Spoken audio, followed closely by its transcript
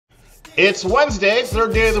It's Wednesday,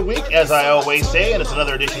 third day of the week, as I always say, and it's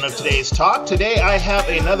another edition of Today's Talk. Today I have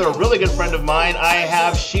another really good friend of mine. I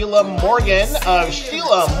have Sheila Morgan of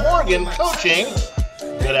Sheila Morgan Coaching.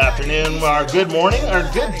 Good afternoon, or good morning, or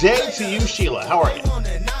good day to you, Sheila. How are you?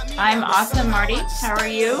 I'm awesome, Marty. How are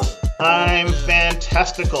you? I'm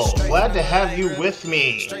fantastical. Glad to have you with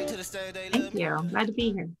me. Thank you. Glad to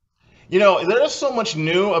be here. You know, there's so much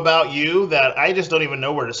new about you that I just don't even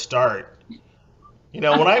know where to start. You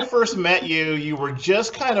know, when I first met you, you were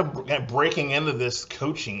just kind of breaking into this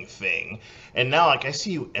coaching thing. And now, like, I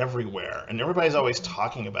see you everywhere, and everybody's always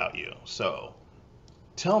talking about you. So,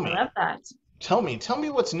 tell I me. love that. Tell me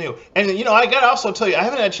what's new. And, you know, I got to also tell you, I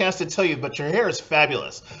haven't had a chance to tell you, but your hair is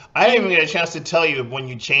fabulous. I didn't even get a chance to tell you when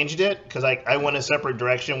you changed it, because I went a separate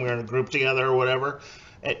direction. We were in a group together or whatever.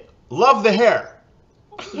 Love the hair.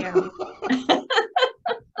 Thank you.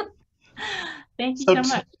 Thank you so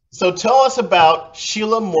much. So tell us about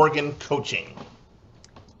Sheila Morgan Coaching.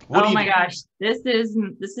 Oh my gosh, this is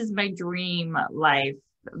my dream life,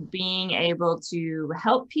 being able to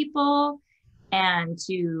help people and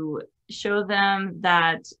to show them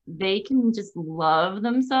that they can just love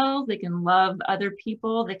themselves, they can love other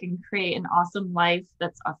people, they can create an awesome life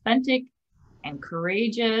that's authentic and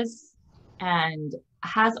courageous and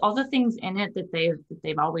has all the things in it that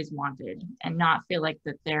they've always wanted, and not feel like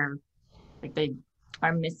that they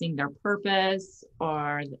are missing their purpose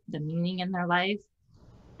or the meaning in their life.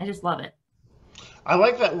 I just love it. I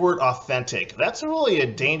like that word authentic. That's really a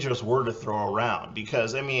dangerous word to throw around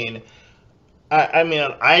because, I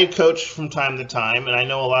coach from time to time, and I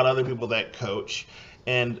know a lot of other people that coach,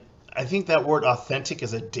 and I think that word authentic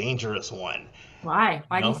is a dangerous one. Why?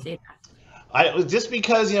 Why do you say that? Just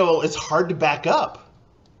because, it's hard to back up.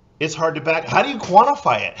 It's hard to back. How do you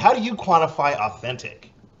quantify it? How do you quantify authentic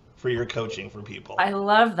for your coaching for people? I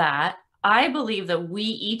love that. I believe that we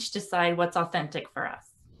each decide what's authentic for us.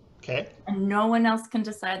 Okay. And no one else can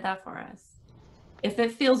decide that for us. If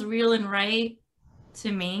it feels real and right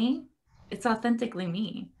to me, it's authentically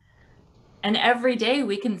me. And every day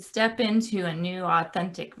we can step into a new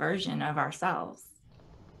authentic version of ourselves.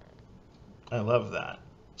 I love that.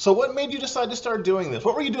 So what made you decide to start doing this?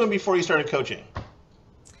 What were you doing before you started coaching?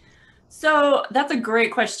 So that's a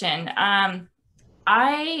great question.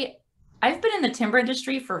 I've been in the timber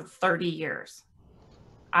industry for 30 years.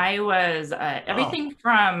 I was everything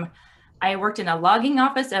from, I worked in a logging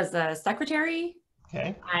office as a secretary.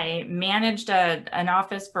 Okay. I managed an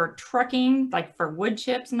office for trucking, like for wood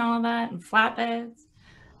chips and all of that, and flatbeds.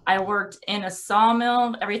 I worked in a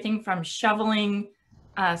sawmill, everything from shoveling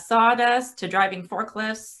sawdust to driving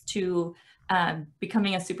forklifts to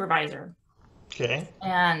becoming a supervisor. Okay.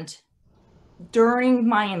 And during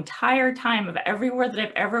my entire time of everywhere that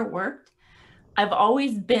I've ever worked, I've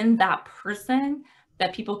always been that person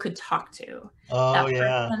that people could talk to. Oh, that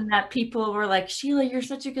yeah. person that people were like, Sheila, you're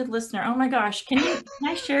such a good listener. Oh my gosh, can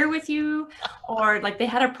I share with you? Or like they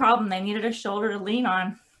had a problem, they needed a shoulder to lean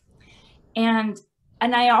on. And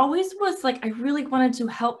I always was like, I really wanted to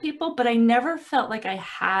help people, but I never felt like I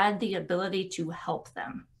had the ability to help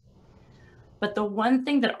them. But the one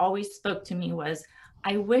thing that always spoke to me was,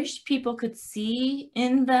 I wish people could see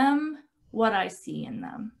in them what I see in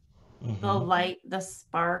them. Mm-hmm. The light, the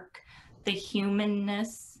spark, the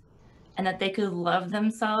humanness, and that they could love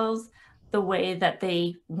themselves the way that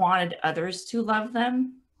they wanted others to love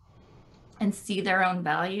them and see their own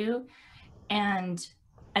value. And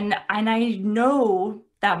I know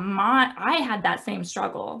that I had that same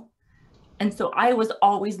struggle. And so I was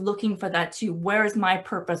always looking for that too. Where's my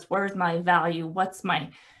purpose? Where's my value? What's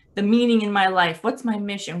the meaning in my life? What's my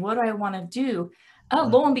mission? What do I want to do?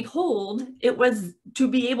 Lo and behold, it was to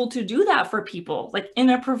be able to do that for people, like in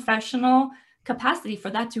a professional capacity, for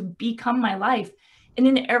that to become my life. And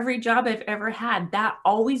in every job I've ever had, that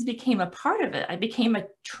always became a part of it. I became a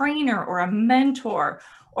trainer or a mentor,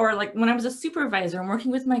 or like when I was a supervisor and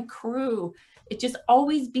working with my crew, it just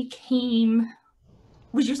always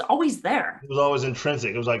was just always there. It was always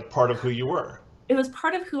intrinsic. It was like part of who you were. It was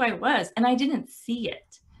part of who I was, and I didn't see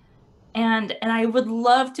it. And I would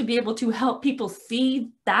love to be able to help people see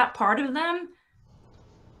that part of them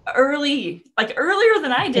earlier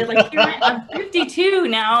than I did. Like, here I'm 52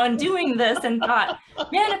 now and doing this, and thought,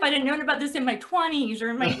 man, if I'd have known about this in my 20s or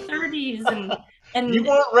in my 30s, and you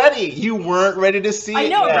weren't ready. You weren't ready to see it. I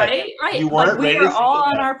know, yet. right? You weren't ready. We are all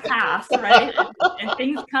on our path, right? and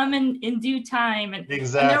things come in due time.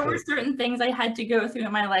 Exactly. And there were certain things I had to go through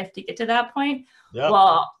in my life to get to that point. Yep.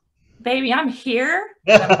 Well, baby, I'm here.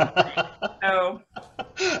 So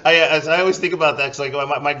I always think about that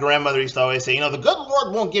because my grandmother used to always say, the good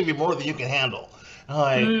Lord won't give you more than you can handle. I'm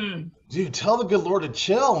like, Dude, tell the good Lord to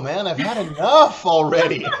chill, man. I've had enough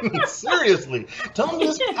already. I mean, seriously. Tell him to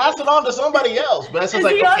just pass it on to somebody else. But it's just Is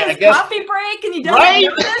like, he on okay, I his guess, coffee break and he doesn't right?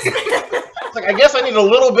 notice? It's like, I guess I need a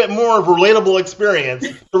little bit more of relatable experience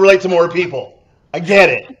to relate to more people. I get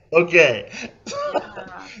it. Okay.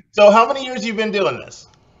 Yeah. So how many years you been doing this?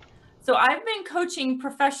 So I've been coaching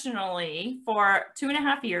professionally for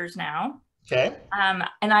 2.5 years now. Okay.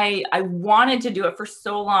 And I wanted to do it for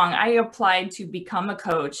so long. I applied to become a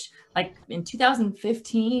coach like in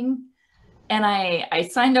 2015. And I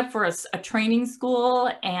signed up for a training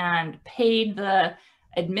school and paid the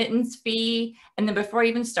admittance fee. And then before I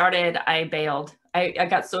even started, I bailed. I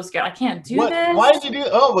got so scared. I can't do What? this. Why did you do?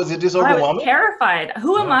 Oh, was it just I was overwhelming? terrified.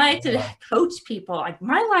 Who am Oh, I to God. coach people? Like,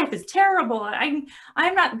 my life is terrible. I'm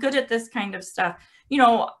not good at this kind of stuff. You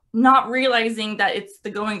know, not realizing that it's the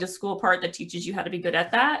going to school part that teaches you how to be good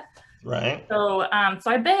at that. Right. So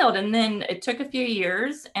I bailed, and then it took a few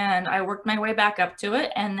years, and I worked my way back up to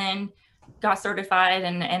it, and then got certified,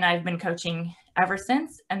 and I've been coaching ever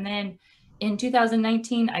since. And then in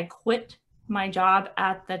 2019, I quit my job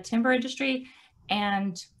at the timber industry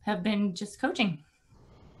and have been just coaching.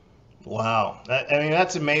 Wow. I mean,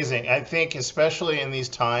 that's amazing. I think, especially in these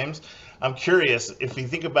times, I'm curious if you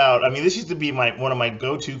think about, I mean, this used to be one of my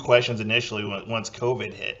go-to questions initially once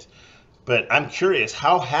COVID hit. But I'm curious,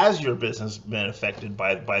 how has your business been affected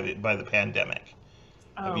by the pandemic?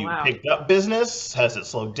 Have Oh, you wow. picked up business? Has it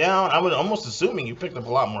slowed down? I'm almost assuming you picked up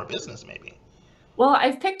a lot more business, maybe. Well,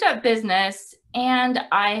 I've picked up business and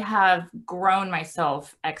I have grown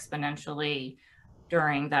myself exponentially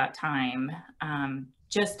during that time.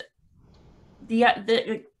 Just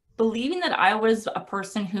the believing that I was a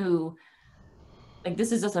person who, like,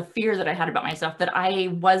 this is just a fear that I had about myself, that I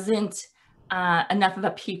wasn't enough of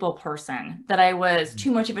a people person, that I was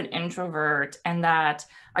too much of an introvert, and that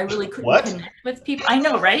I really couldn't What? connect with people. I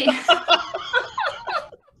know, right?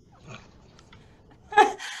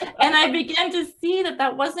 And I began to see that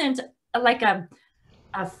that wasn't like a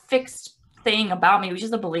fixed thing about me. It was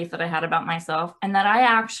just a belief that I had about myself, and that I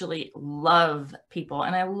actually love people,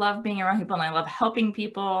 and I love being around people, and I love helping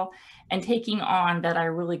people and taking on that I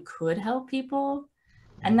really could help people.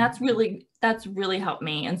 And that's really helped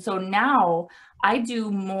me. And so now I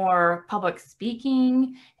do more public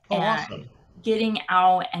speaking Oh, and awesome. getting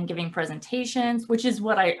out and giving presentations, which is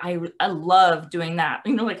what I love doing that.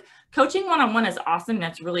 You know, like, coaching one-on-one is awesome.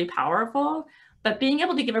 That's really powerful. But being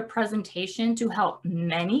able to give a presentation to help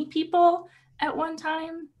many people at one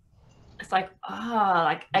time, it's like,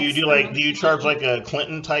 like Do you charge like a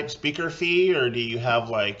Clinton type speaker fee, or do you have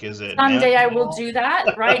like, is it someday I will manageable? do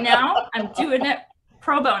that. Right now, I'm doing it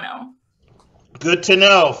pro bono. Good to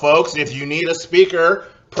know, folks. If you need a speaker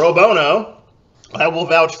pro bono, I will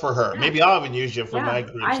vouch for her. Yeah. Maybe I'll even use you for my Yeah,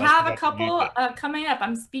 I groups. I have a forgot to use couple it. coming up.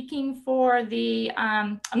 I'm speaking for the,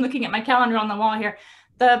 I'm looking at my calendar on the wall here,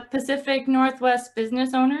 the Pacific Northwest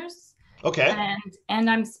Business Owners, Okay. and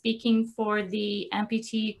I'm speaking for the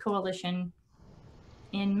Amputee Coalition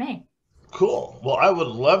in May. Cool. Well, I would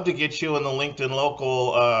love to get you in the LinkedIn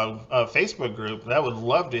local Facebook group. I would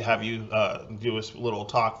love to have you do a little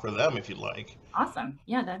talk for them if you'd like. Awesome.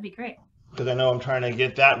 Yeah, that'd be great. Because I know I'm trying to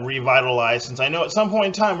get that revitalized, since I know at some point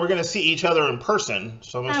in time we're going to see each other in person.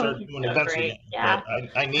 So I'm going to That would start be doing so events great. again. Yeah.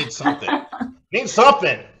 But I need something. Need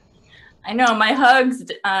something. I know my hugs,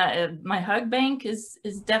 my hug bank is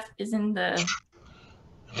in the,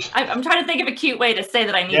 I'm trying to think of a cute way to say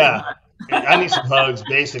that I need some Yeah. hugs. I need some hugs,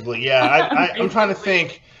 basically. Yeah, I'm trying to Basically.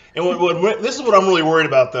 think. And this is what I'm really worried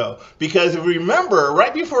about, though, because if you remember,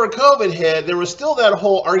 right before COVID hit, there was still that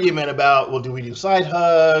whole argument about, well, do we do side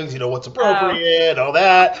hugs? You know, what's Oh, appropriate, all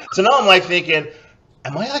that. So now I'm like thinking,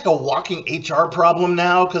 am I like a walking HR problem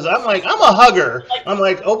now? Because I'm like, I'm a hugger. I'm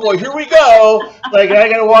like, oh boy, here we go. Like, I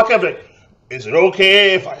gotta walk up and, is it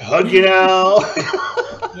okay if I hug you now?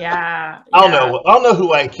 yeah. I'll know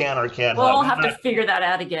who I can or can't We'll hug. have to figure that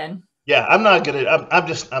out again. Yeah, I'm not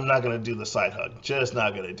gonna do the side hug. Just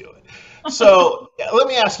not gonna do it. So yeah, let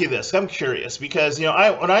me ask you this. I'm curious because when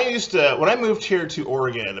I moved here to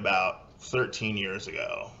Oregon about 13 years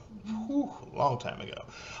ago, whew, a long time ago,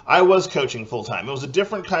 I was coaching full time. It was a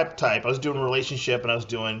different type. I was doing relationship and I was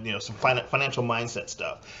doing some financial mindset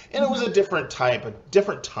stuff, and it was a different type, a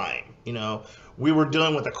different time. We were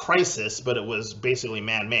dealing with a crisis, but it was basically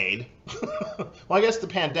man-made. Well, I guess the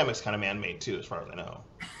pandemic's kind of man-made too, as far as I know.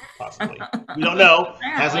 Possibly. We don't know.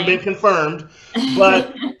 Hasn't been confirmed.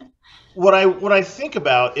 But what I think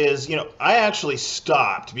about is, I actually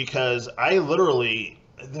stopped because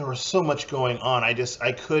there was so much going on.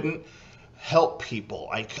 I couldn't help people.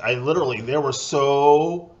 I literally, they were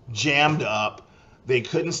so jammed up They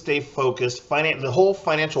couldn't stay focused. The whole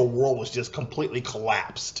financial world was just completely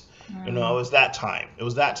collapsed. You know, it was that time. It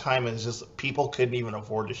was that time. It's just people couldn't even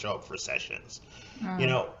afford to show up for sessions. You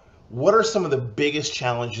know, what are some of the biggest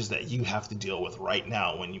challenges that you have to deal with right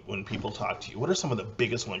now when people talk to you? What are some of the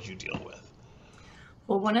biggest ones you deal with?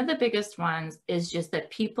 Well, one of the biggest ones is just that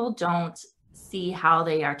people don't see how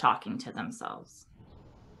they are talking to themselves.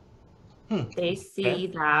 They see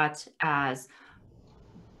that as,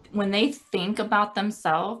 when they think about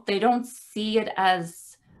themselves, they don't see it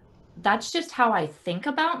as, that's just how I think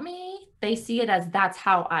about me. They see it as, that's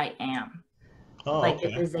how I am. Like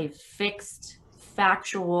it is a fixed,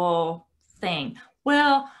 factual thing.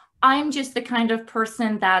 Well, I'm just the kind of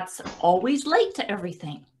person that's always late to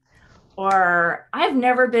everything. Or I've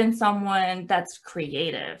never been someone that's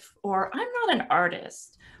creative. Or I'm not an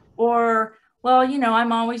artist. Or, well, you know,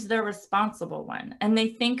 I'm always the responsible one. And they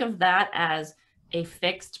think of that as a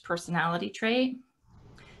fixed personality trait.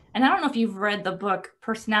 And I don't know if you've read the book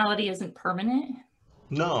Personality Isn't Permanent.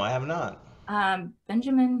 No, I have not.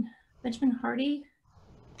 Benjamin Hardy.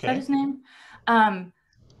 Is that his name? I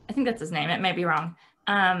think that's his name. It may be wrong.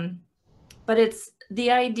 But it's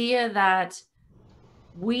the idea that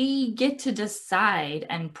we get to decide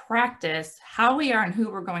and practice how we are and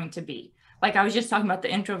who we're going to be. Like I was just talking about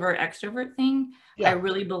the introvert extrovert thing. Yeah. I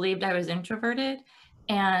really believed I was introverted,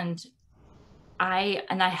 and I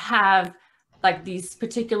have like these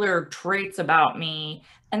particular traits about me,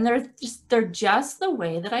 and they're just the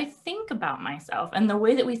way that I think about myself and the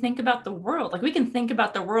way that we think about the world. Like we can think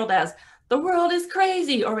about the world as the world is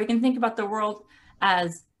crazy, or we can think about the world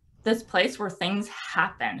as this place where things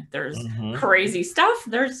happen. There's crazy stuff.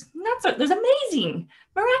 There's there's amazing,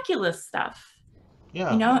 miraculous stuff.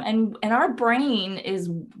 Yeah. You know, and our brain is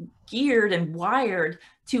geared and wired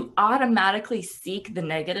to automatically seek the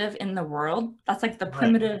negative in the world. That's like the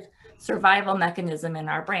primitive survival mechanism in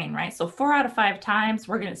our brain, right? So 4 out of 5 times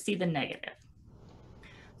we're going to see the negative.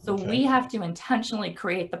 So we have to intentionally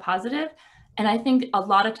create the positive. And I think a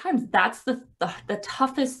lot of times that's the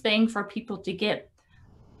toughest thing for people to get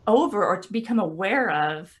over or to become aware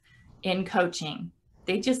of in coaching.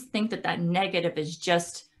 They just think that negative is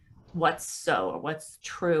just what's or what's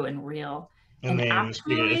true and real. And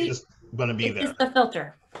actually, it's just going to be there. It's the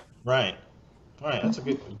filter. Right. That's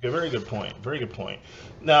a very good point. Very good point.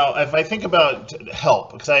 Now, if I think about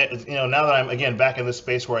help, because now that I'm again back in this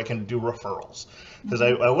space where I can do referrals, because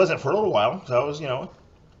I wasn't for a little while, because I was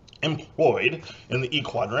employed in the E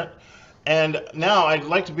quadrant, and now I'd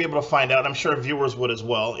like to be able to find out, and I'm sure viewers would as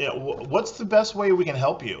well, what's the best way we can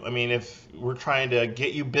help you? I mean, if we're trying to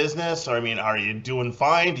get you business, or I mean, are you doing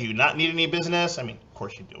fine? Do you not need any business? I mean, of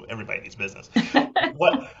course you do. Everybody needs business.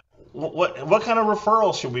 What kind of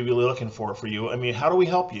referrals should we be looking for you? I mean, how do we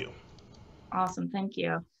help you? Awesome, thank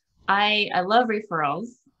you. I love referrals,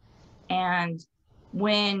 and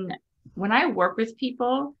when I work with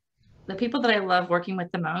people, the people that I love working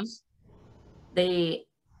with the most, they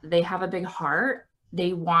have a big heart.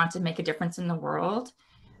 They want to make a difference in the world,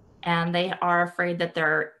 and they are afraid that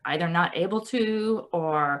they're either not able to,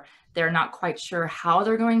 or they're not quite sure how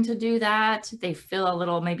they're going to do that. They feel a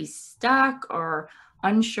little maybe stuck or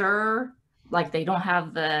unsure, like they don't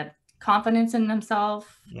have the confidence in themselves.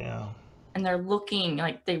 Yeah. And they're looking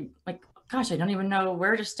like gosh, I don't even know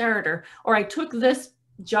where to start, or I took this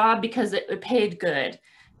job because it paid good,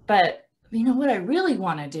 but you know what I really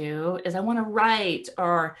want to do is I want to write,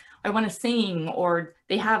 or I want to sing, or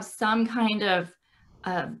they have some kind of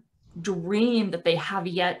dream that they have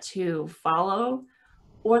yet to follow,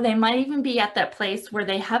 or they might even be at that place where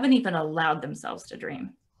they haven't even allowed themselves to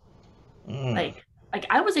dream. Like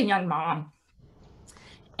I was a young mom,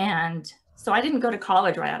 and so I didn't go to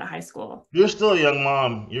college right out of high school. You're still a young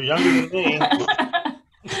mom. You're younger than me.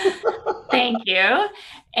 Thank you.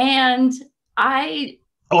 And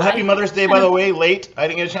happy Mother's Day, by the way, late. I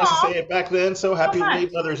didn't get a chance to say it back then, so happy late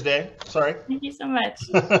Mother's Day. Sorry. Thank you so much.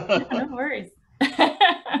 No worries.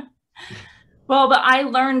 Well, but I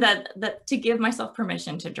learned that to give myself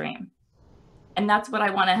permission to dream. And that's what I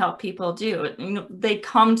want to help people do. You know, they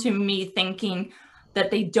come to me thinking that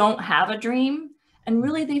they don't have a dream, and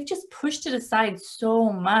really they've just pushed it aside so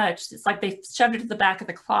much. It's like they shoved it to the back of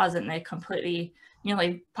the closet, and they completely,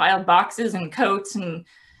 they piled boxes and coats, and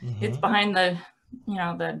it's behind the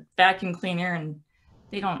vacuum cleaner, and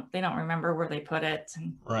they don't remember where they put it.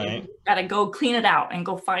 And you gotta go clean it out and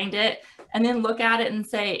go find it, and then look at it and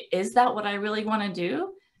say, is that what I really want to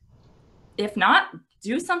do? If not,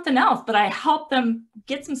 do something else. But I help them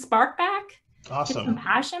get some spark back, get some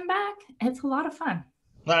passion back. It's a lot of fun.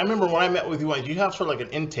 Now, I remember when I met with you, like, you have sort of like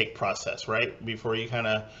an intake process, right? Before you kind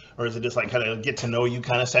of, or is it just like kind of get to know you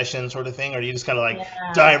kind of session sort of thing? Or do you just kind of like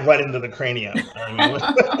Yeah. dive right into the cranium? I mean,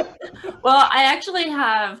 Well, I actually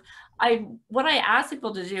have, what I ask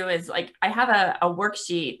people to do is like, I have a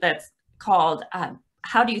worksheet that's called,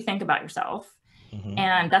 How Do You Think About Yourself? Mhm.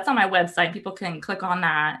 And that's on my website. People can click on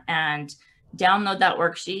that and download that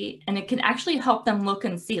worksheet. And it can actually help them look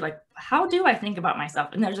and see, like, how do I think about myself?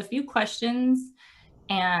 And there's a few questions.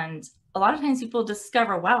 And a lot of times people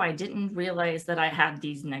discover, wow, I didn't realize that I had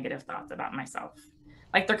these negative thoughts about myself.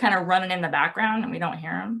 Like they're kind of running in the background and we don't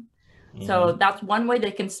hear them. So that's one way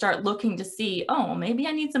they can start looking to see, oh, maybe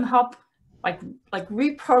I need some help, like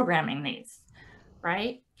reprogramming these,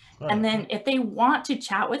 right? And then if they want to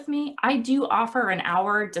chat with me, I do offer an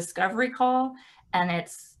hour discovery call, and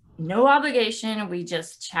it's no obligation. We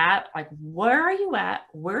just chat, like, where are you at?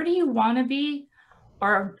 Where do you want to be?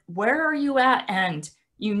 Or where are you at? And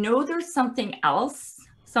you know there's something else,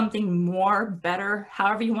 something more, better,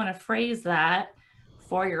 however you want to phrase that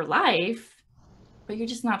for your life, but you're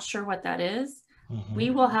just not sure what that is.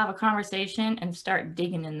 We will have a conversation and start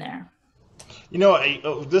digging in there. You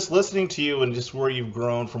know, just listening to you and just where you've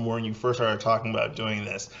grown from when you first started talking about doing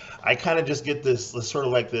this, I kind of just get this sort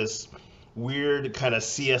of like this weird kind of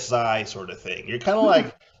CSI sort of thing. You're kind of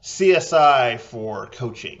like CSI for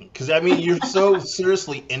coaching, because I mean you're so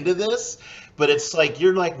seriously into this, but it's like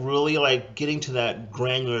you're like really like getting to that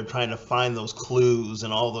granular, trying to find those clues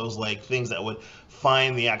and all those like things that would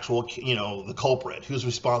find the actual, you know, the culprit who's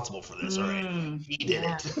responsible for this. All right, he did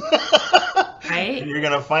it. Right? And you're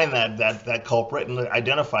gonna find that culprit and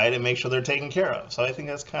identify it and make sure they're taken care of. So I think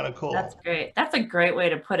that's kind of cool. That's great. That's a great way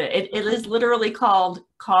to put it. It is literally called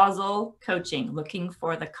causal coaching, looking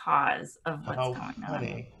for the cause of what's going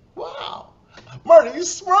on. Wow. Marty, you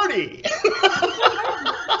smarty.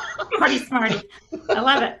 Smarty. I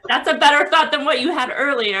love it. That's a better thought than what you had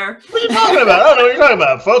earlier. What are you talking about? I don't know what you're talking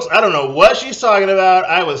about, folks. I don't know what she's talking about.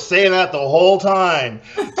 I was saying that the whole time.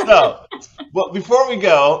 So, well, before we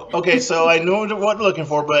go, okay, so I know what you're looking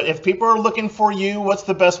for, but if people are looking for you, what's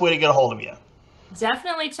the best way to get a hold of you?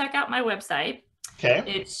 Definitely check out my website. Okay.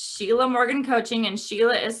 It's Sheila Morgan Coaching, and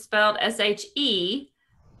Sheila is spelled Sheila.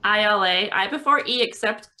 I before E,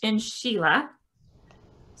 except in Sheila.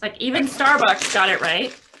 It's like even Starbucks got it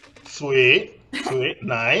right. Sweet.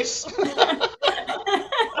 Nice.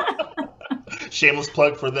 Shameless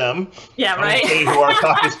plug for them. Yeah, right. Who are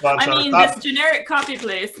coffee sponsor. I mean, this generic coffee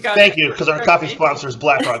place. Thank you, because our coffee sponsor is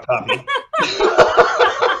BlackRock Coffee.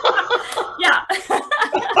 Yeah.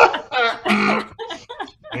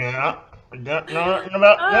 Yeah. Don't know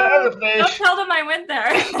about that other place. Don't tell them I went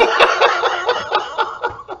there.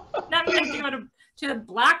 Now I'm going to go to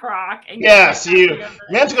BlackRock. Yes, you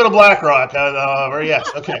meant to go to BlackRock. Yes.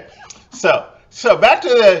 Okay. So back to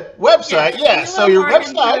the website. Yeah. So your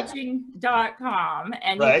website. Coaching.com,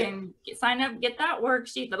 and you can sign up, get that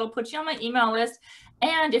worksheet that'll put you on my email list.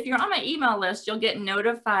 And if you're on my email list, you'll get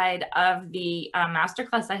notified of the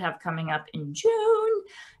masterclass I have coming up in June.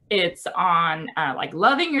 It's on like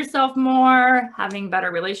loving yourself more, having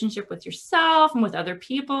better relationship with yourself and with other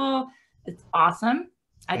people. It's awesome.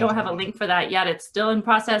 I don't have a link for that yet. It's still in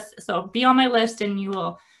process. So be on my list and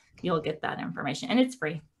you'll get that information, and it's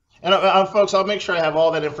free. And folks, I'll make sure I have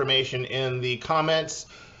all that information in the comments.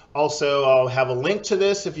 Also, I'll have a link to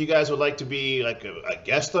this if you guys would like to be like a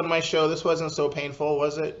guest on my show. This wasn't so painful,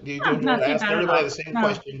 was it? You ask everybody the same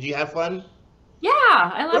question. Do you have fun? Yeah,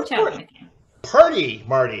 I love chatting with you. Party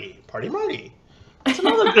Marty. That's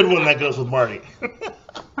another good one that goes with Marty.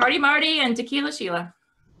 Party Marty and Tequila Sheila.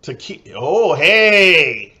 Oh,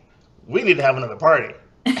 hey, we need to have another party.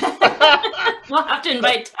 We'll have to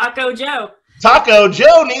invite Taco Joe. Taco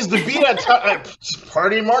Joe needs to be at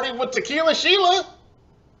Party Marty with Tequila Sheila.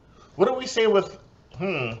 What do we say with,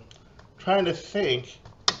 trying to think.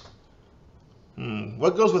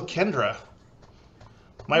 What goes with Kendra?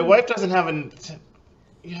 My wife doesn't have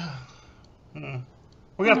yeah. We're going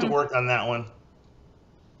to have to work on that one.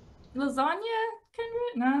 Lasagna,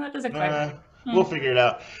 Kendra? No, that doesn't quite work. We'll figure it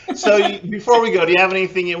out. So before we go, do you have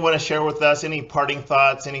anything you want to share with us? Any parting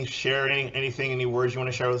thoughts? Anything, any words you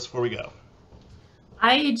want to share with us before we go?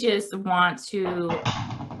 I just want to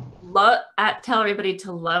tell everybody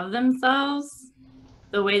to love themselves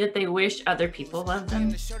the way that they wish other people loved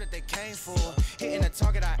them. And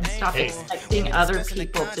stop expecting other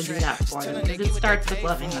people to do that for them, because it starts with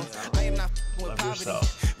loving themselves. Love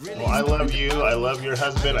yourself. Well, I love you. I love your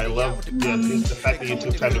husband. I love the fact that you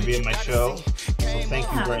took time to be in my show. So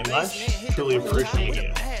thank you very much. Truly appreciate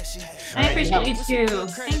you. I appreciate you too.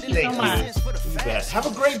 Thank you so much. You bet. Have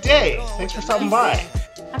a great day. Thanks for stopping by.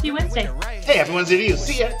 Happy Wednesday. Hey, happy Wednesday to you.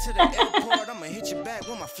 See ya. I'ma hit you back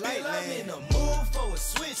when my flight land. I'm in the mood for a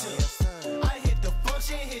switch up. I hit the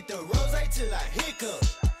function, hit the rose till I hiccup.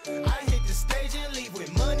 I hit the stage and leave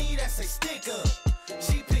with money that's a stick up.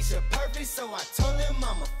 She picture perfect, so I told